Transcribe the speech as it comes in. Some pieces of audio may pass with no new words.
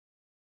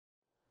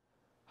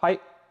Hi,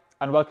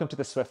 and welcome to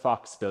the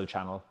SwiftFox build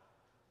channel.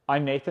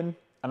 I'm Nathan,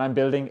 and I'm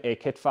building a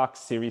Kitfox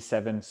Series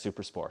 7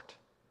 Super Sport.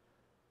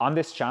 On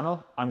this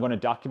channel, I'm going to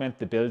document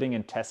the building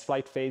and test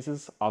flight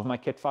phases of my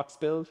Kitfox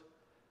build.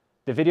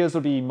 The videos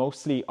will be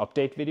mostly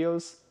update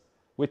videos,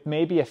 with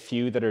maybe a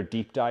few that are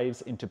deep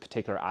dives into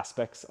particular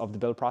aspects of the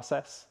build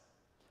process.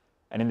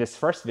 And in this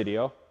first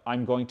video,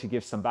 I'm going to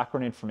give some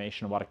background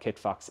information on what a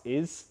Kitfox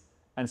is,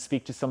 and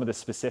speak to some of the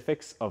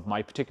specifics of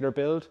my particular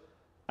build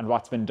and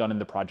what's been done in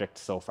the project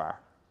so far.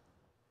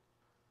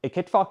 A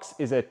Kitfox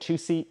is a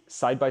two-seat,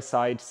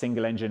 side-by-side,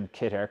 single-engine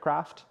kit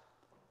aircraft.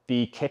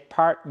 The kit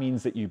part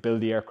means that you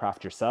build the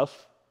aircraft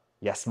yourself.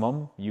 Yes,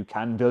 Mum, you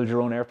can build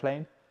your own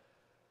airplane.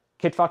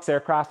 Kitfox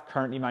aircraft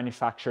currently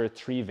manufacture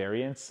 3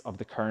 variants of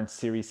the current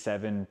Series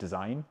 7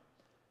 design.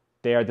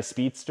 They are the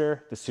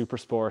Speedster, the Super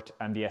Sport,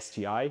 and the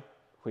STI,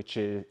 which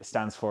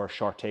stands for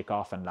Short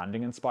Takeoff and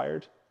Landing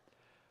Inspired.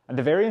 And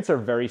the variants are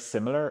very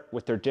similar,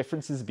 with their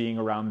differences being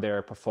around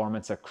their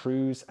performance at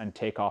cruise and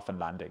takeoff and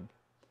landing.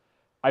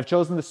 I've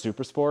chosen the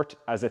Super Sport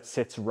as it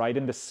sits right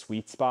in the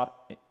sweet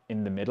spot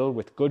in the middle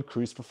with good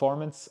cruise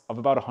performance of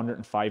about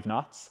 105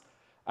 knots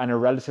and a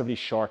relatively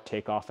short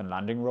takeoff and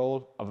landing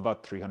roll of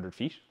about 300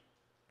 feet.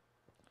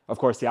 Of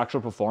course, the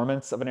actual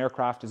performance of an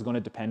aircraft is going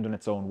to depend on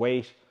its own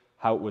weight,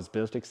 how it was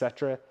built,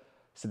 etc.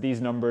 So these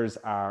numbers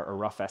are a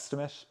rough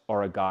estimate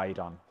or a guide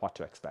on what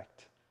to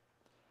expect.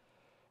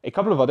 A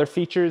couple of other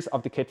features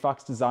of the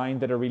Kitfox design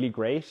that are really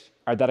great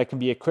are that it can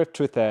be equipped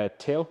with a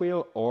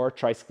tailwheel or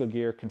tricycle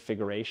gear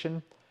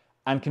configuration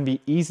and can be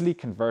easily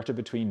converted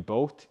between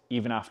both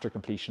even after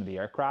completion of the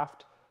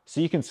aircraft. So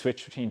you can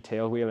switch between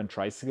tailwheel and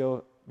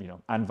tricycle,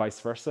 and vice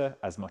versa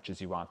as much as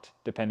you want,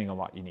 depending on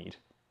what you need.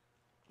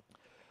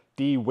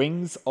 The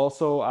wings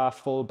also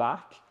fold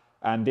back,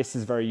 and this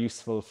is very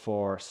useful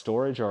for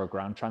storage or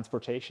ground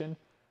transportation,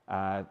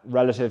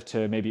 relative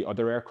to maybe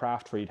other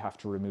aircraft where you'd have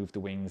to remove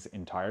the wings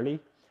entirely.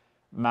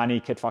 Many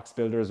Kitfox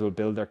builders will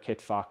build their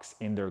Kitfox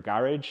in their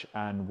garage,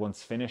 and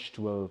once finished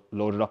will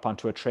load it up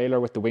onto a trailer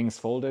with the wings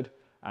folded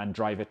and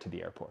drive it to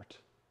the airport.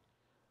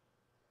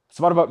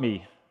 So what about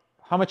me?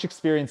 How much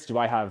experience do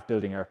I have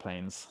building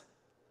airplanes?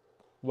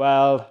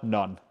 Well,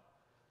 none.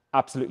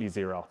 Absolutely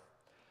zero.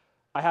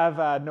 I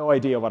have no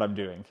idea what I'm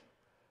doing.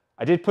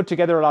 I did put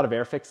together a lot of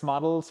Airfix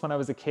models when I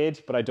was a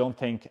kid, but I don't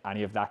think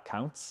any of that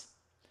counts.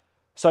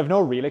 So I've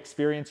no real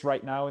experience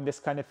right now in this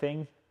kind of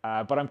thing,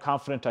 but I'm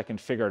confident I can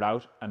figure it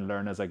out and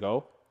learn as I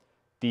go.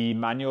 The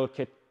manual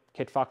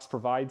Kitfox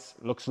provides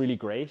looks really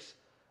great,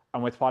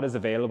 and with what is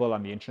available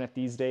on the internet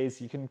these days,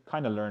 you can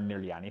kind of learn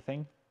nearly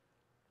anything.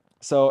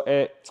 So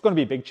it's going to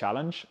be a big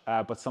challenge,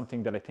 but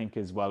something that I think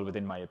is well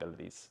within my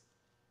abilities.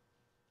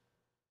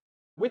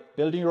 With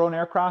building your own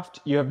aircraft,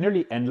 you have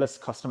nearly endless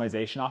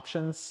customization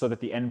options so that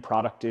the end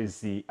product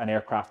is an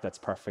aircraft that's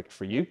perfect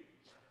for you.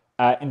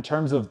 In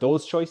terms of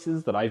those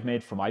choices that I've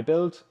made for my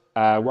build,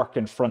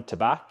 working front to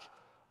back,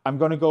 I'm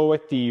going to go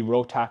with the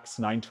Rotax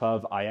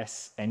 912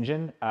 IS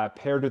engine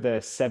paired with a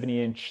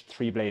 70-inch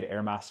 3-blade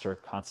Airmaster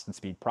constant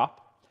speed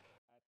prop.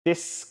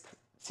 This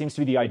seems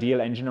to be the ideal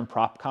engine and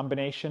prop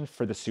combination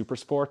for the Super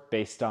Sport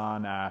based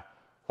on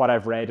what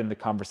I've read in the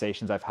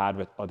conversations I've had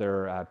with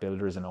other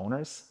builders and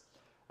owners.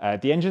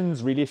 The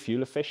engine's really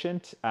fuel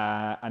efficient,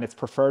 and its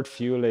preferred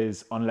fuel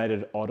is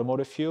unleaded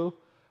automotive fuel,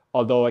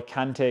 although it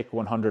can take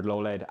 100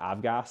 low-lead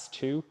avgas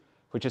too,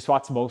 which is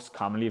what's most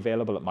commonly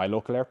available at my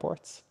local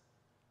airports.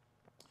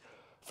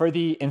 For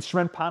the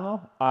instrument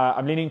panel,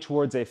 I'm leaning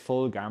towards a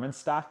full Garmin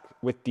stack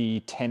with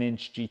the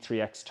 10-inch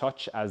G3X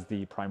Touch as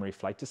the primary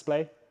flight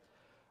display.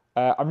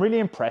 I'm really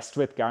impressed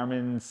with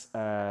Garmin's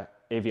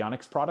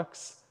avionics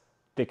products.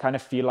 They kind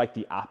of feel like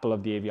the Apple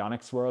of the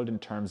avionics world in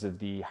terms of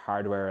the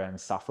hardware and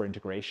software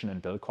integration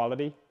and build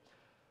quality.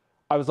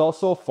 I was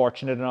also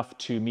fortunate enough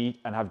to meet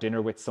and have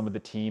dinner with some of the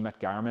team at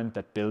Garmin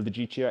that build the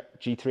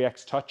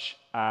G3X Touch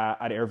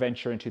at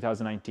AirVenture in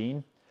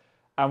 2019.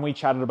 And we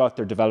chatted about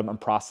their development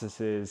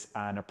processes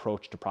and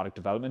approach to product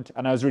development.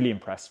 And I was really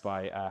impressed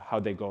by how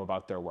they go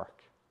about their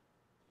work.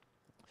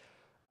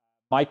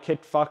 My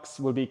Kitfox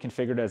will be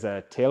configured as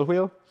a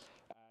tailwheel.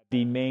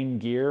 The main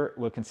gear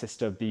will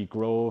consist of the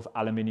Grove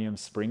aluminium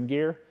spring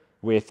gear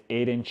with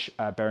 8-inch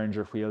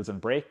Behringer wheels and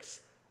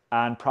brakes,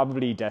 and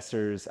probably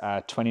Desser's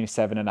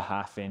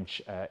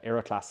 27.5-inch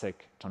Aeroclassic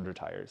Tundra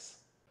tires.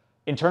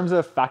 In terms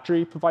of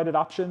factory provided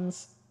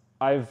options,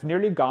 I've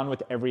nearly gone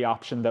with every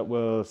option that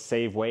will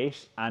save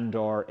weight and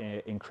or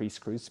increase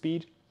cruise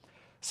speed.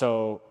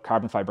 So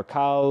carbon fiber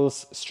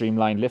cowls,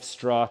 streamlined lift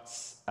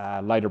struts,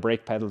 lighter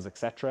brake pedals,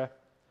 etc.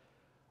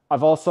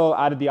 I've also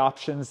added the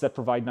options that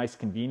provide nice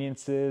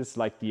conveniences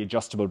like the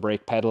adjustable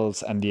brake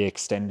pedals and the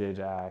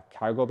extended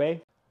cargo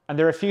bay. And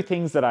there are a few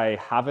things that I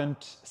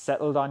haven't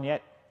settled on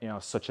yet,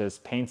 such as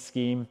paint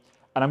scheme.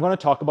 And I'm going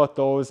to talk about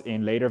those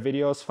in later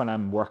videos when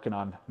I'm working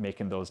on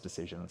making those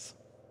decisions.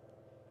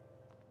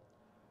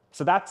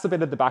 So that's a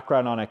bit of the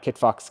background on a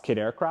Kitfox Kit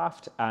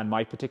aircraft and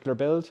my particular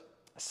build.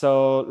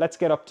 So let's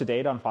get up to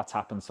date on what's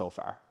happened so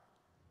far.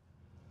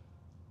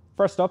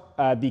 First up,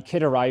 the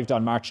kit arrived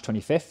on March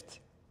 25th.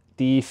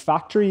 The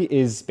factory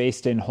is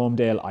based in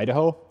Homedale,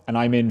 Idaho, and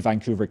I'm in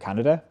Vancouver,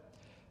 Canada.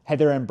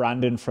 Heather and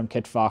Brandon from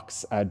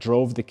Kitfox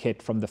drove the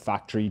kit from the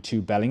factory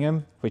to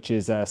Bellingham, which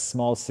is a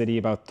small city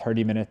about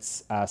 30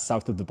 minutes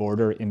south of the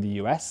border in the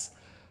US.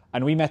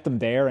 And we met them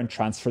there and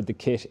transferred the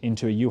kit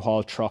into a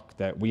U-Haul truck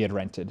that we had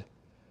rented.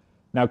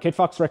 Now,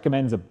 Kitfox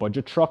recommends a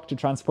budget truck to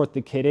transport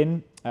the kit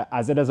in,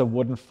 as it has a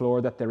wooden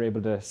floor that they're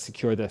able to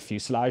secure the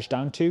fuselage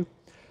down to.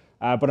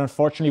 But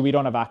unfortunately, we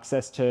don't have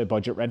access to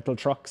budget rental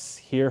trucks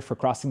here for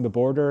crossing the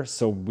border,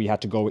 so we had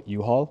to go with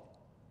U-Haul.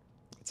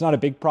 It's not a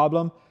big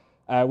problem.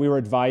 We were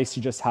advised to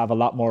just have a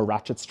lot more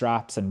ratchet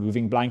straps and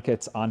moving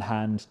blankets on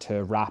hand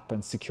to wrap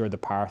and secure the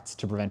parts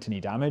to prevent any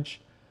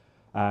damage.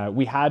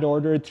 We had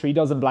ordered 3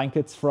 dozen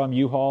blankets from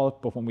U-Haul,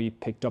 but when we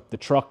picked up the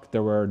truck,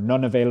 there were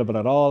none available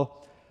at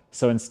all.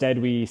 So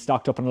instead, we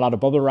stocked up on a lot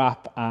of bubble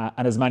wrap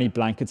and as many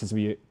blankets as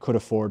we could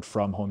afford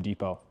from Home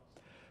Depot.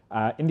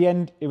 In the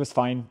end, it was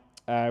fine.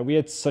 We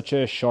had such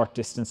a short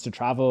distance to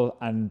travel,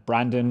 and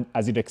Brandon,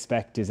 as you'd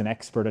expect, is an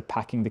expert at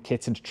packing the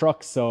kits into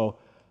trucks, so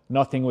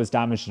nothing was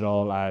damaged at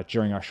all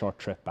during our short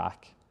trip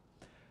back.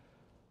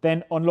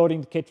 Then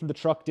unloading the kit from the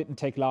truck didn't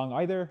take long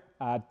either.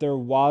 There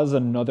was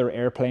another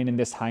airplane in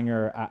this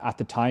hangar at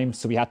the time,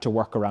 so we had to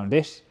work around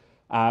it.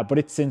 But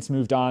it's since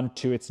moved on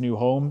to its new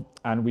home,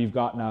 and we've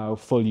got now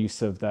full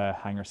use of the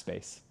hangar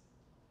space.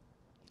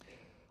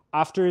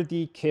 After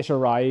the kit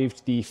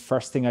arrived, the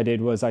first thing I did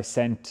was I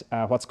sent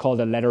what's called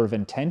a letter of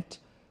intent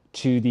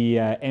to the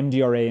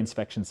MDRA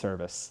inspection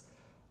service.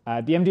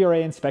 The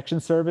MDRA inspection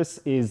service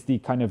is the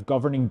kind of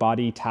governing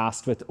body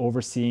tasked with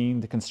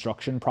overseeing the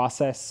construction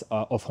process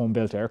of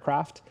home-built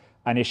aircraft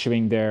and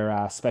issuing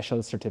their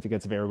special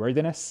certificates of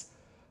airworthiness.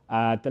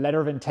 The letter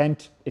of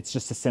intent, it's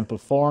just a simple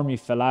form you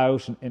fill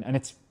out, and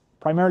it's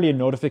primarily a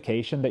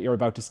notification that you're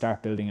about to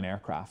start building an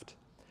aircraft.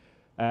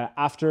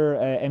 After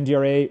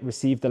MDRA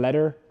received the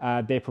letter,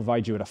 they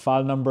provide you with a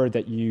file number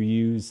that you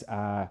use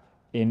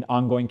in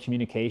ongoing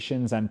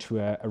communications and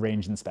to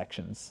arrange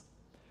inspections.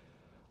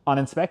 On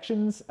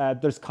inspections,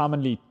 there's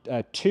commonly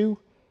two.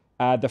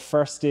 The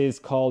first is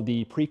called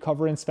the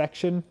pre-cover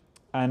inspection,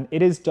 and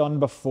it is done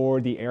before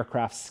the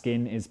aircraft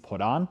skin is put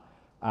on,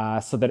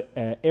 so that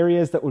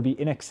areas that would be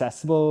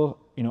inaccessible,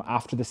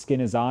 after the skin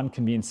is on,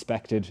 can be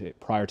inspected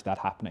prior to that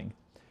happening.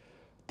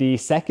 The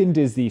second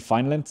is the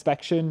final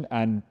inspection,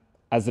 and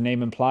as the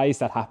name implies,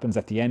 that happens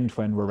at the end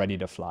when we're ready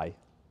to fly.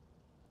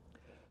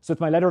 So with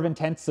my letter of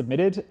intent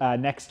submitted,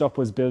 next up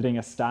was building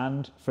a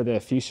stand for the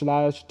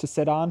fuselage to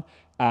sit on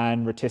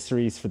and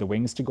rotisseries for the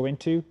wings to go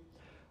into.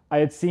 I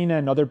had seen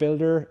another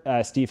builder,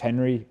 Steve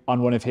Henry,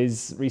 on one of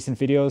his recent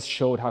videos,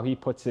 showed how he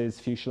puts his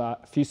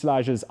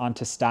fuselages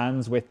onto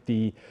stands with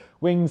the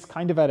wings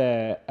kind of at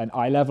an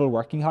eye level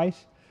working height.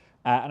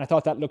 And I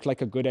thought that looked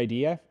like a good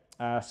idea,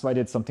 so I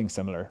did something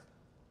similar.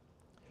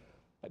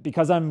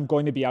 Because I'm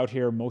going to be out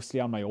here mostly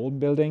on my own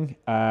building,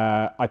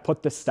 I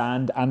put the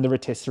stand and the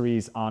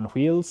rotisseries on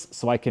wheels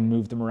so I can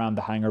move them around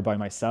the hangar by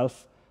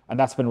myself, and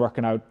that's been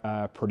working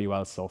out pretty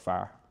well so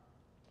far.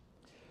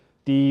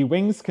 The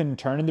wings can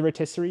turn in the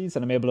rotisseries,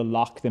 and I'm able to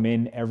lock them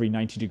in every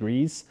 90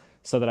 degrees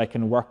so that I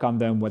can work on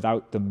them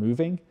without them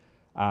moving.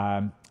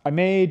 I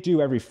may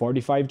do every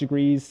 45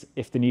 degrees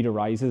if the need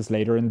arises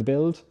later in the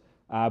build,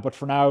 but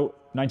for now,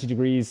 90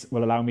 degrees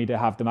will allow me to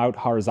have them out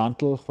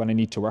horizontal when I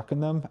need to work on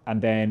them,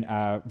 and then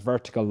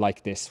vertical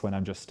like this when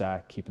I'm just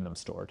keeping them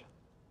stored.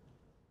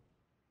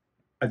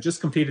 I've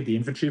just completed the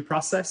inventory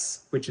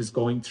process, which is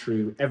going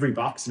through every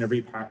box and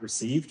every part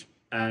received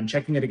and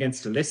checking it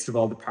against a list of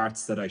all the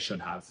parts that I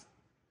should have.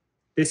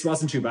 This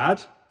wasn't too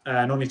bad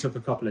and only took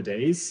a couple of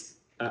days.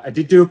 I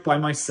did do it by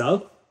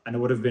myself, and it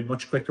would have been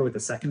much quicker with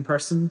a second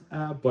person,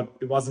 but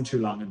it wasn't too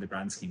long in the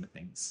grand scheme of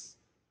things.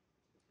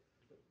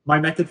 My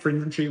method for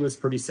inventory was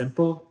pretty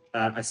simple.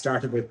 I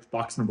started with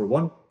box number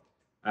 1.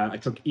 I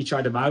took each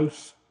item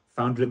out,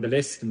 found it in the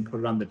list, and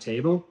put it on the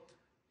table.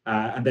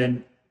 And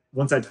then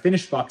once I'd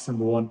finished box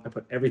number 1, I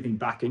put everything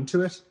back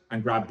into it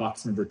and grabbed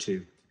box number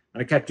 2.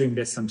 And I kept doing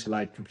this until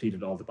I'd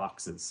completed all the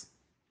boxes.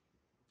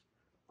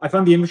 I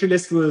found the inventory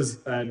list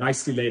was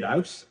nicely laid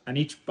out, and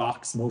each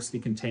box mostly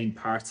contained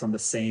parts on the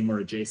same or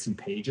adjacent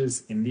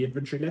pages in the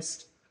inventory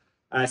list.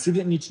 So you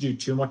didn't need to do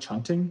too much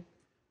hunting.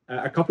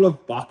 A couple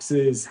of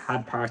boxes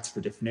had parts for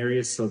different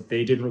areas, so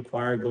they did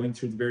require going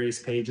through the various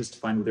pages to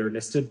find where they were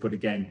listed, but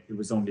again, it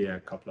was only a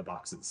couple of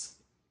boxes.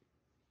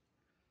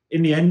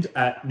 In the end,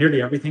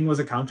 nearly everything was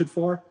accounted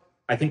for.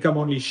 I think I'm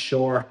only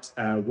short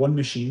 1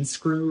 machine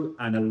screw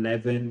and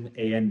 11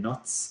 AN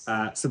nuts.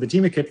 So the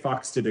team at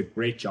Kitfox did a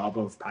great job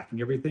of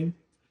packing everything.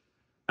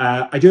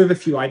 I do have a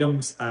few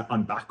items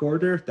on back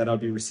order that I'll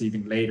be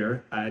receiving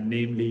later,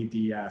 namely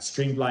the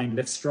streamlined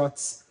lift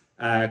struts,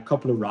 a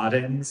couple of rod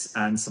ends,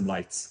 and some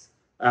lights.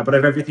 But I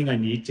have everything I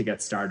need to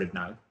get started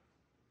now.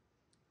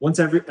 Once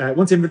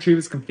inventory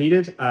was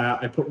completed,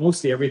 I put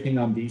mostly everything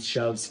on these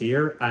shelves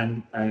here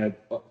and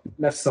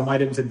left some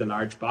items in the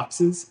large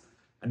boxes.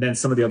 And then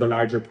some of the other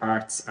larger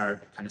parts are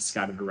kind of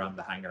scattered around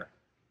the hangar.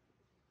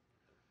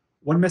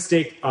 One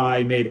mistake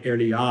I made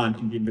early on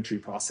in the inventory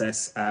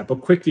process,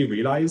 but quickly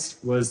realized,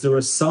 was there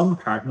were some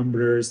part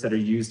numbers that are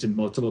used in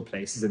multiple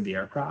places in the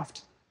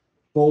aircraft.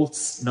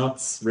 Bolts,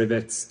 nuts,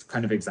 rivets,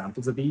 kind of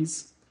examples of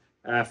these.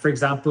 For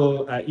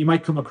example, you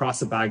might come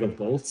across a bag of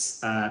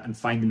bolts and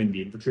find them in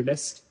the inventory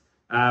list,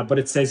 but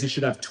it says you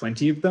should have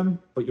 20 of them,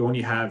 but you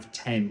only have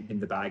 10 in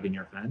the bag in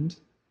your hand.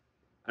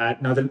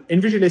 Now, the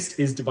inventory list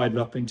is divided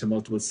up into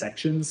multiple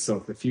sections, so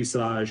for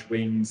fuselage,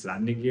 wings,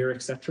 landing gear,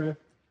 etc.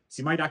 So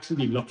you might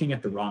actually be looking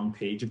at the wrong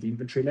page of the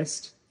inventory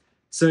list.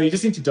 So you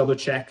just need to double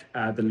check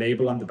the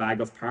label on the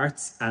bag of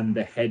parts and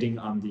the heading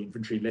on the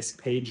inventory list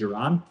page you're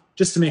on,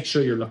 just to make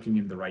sure you're looking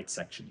in the right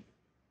section.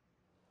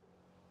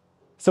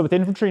 So with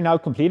inventory now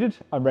completed,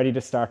 I'm ready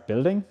to start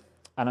building.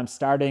 And I'm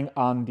starting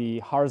on the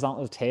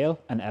horizontal tail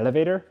and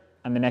elevator.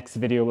 And the next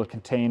video will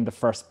contain the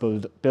first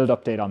build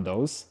update on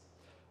those.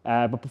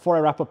 But before I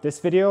wrap up this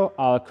video,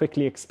 I'll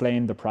quickly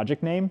explain the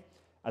project name.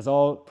 As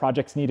all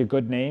projects need a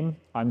good name,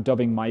 I'm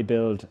dubbing my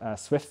build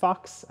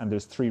SwiftFox, and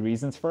there's 3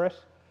 reasons for it.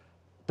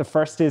 The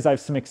first is I have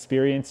some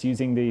experience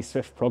using the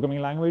Swift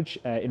programming language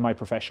in my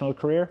professional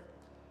career.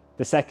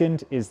 The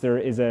second is there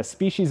is a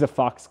species of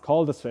fox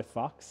called the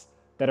SwiftFox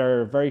that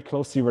are very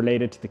closely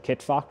related to the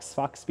Kitfox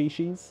fox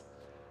species.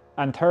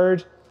 And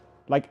third,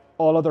 like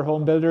all other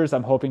home builders,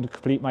 I'm hoping to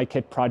complete my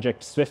kit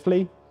project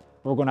swiftly.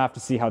 We're going to have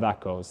to see how that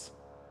goes.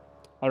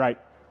 All right,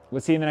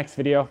 we'll see you in the next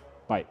video.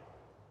 Bye.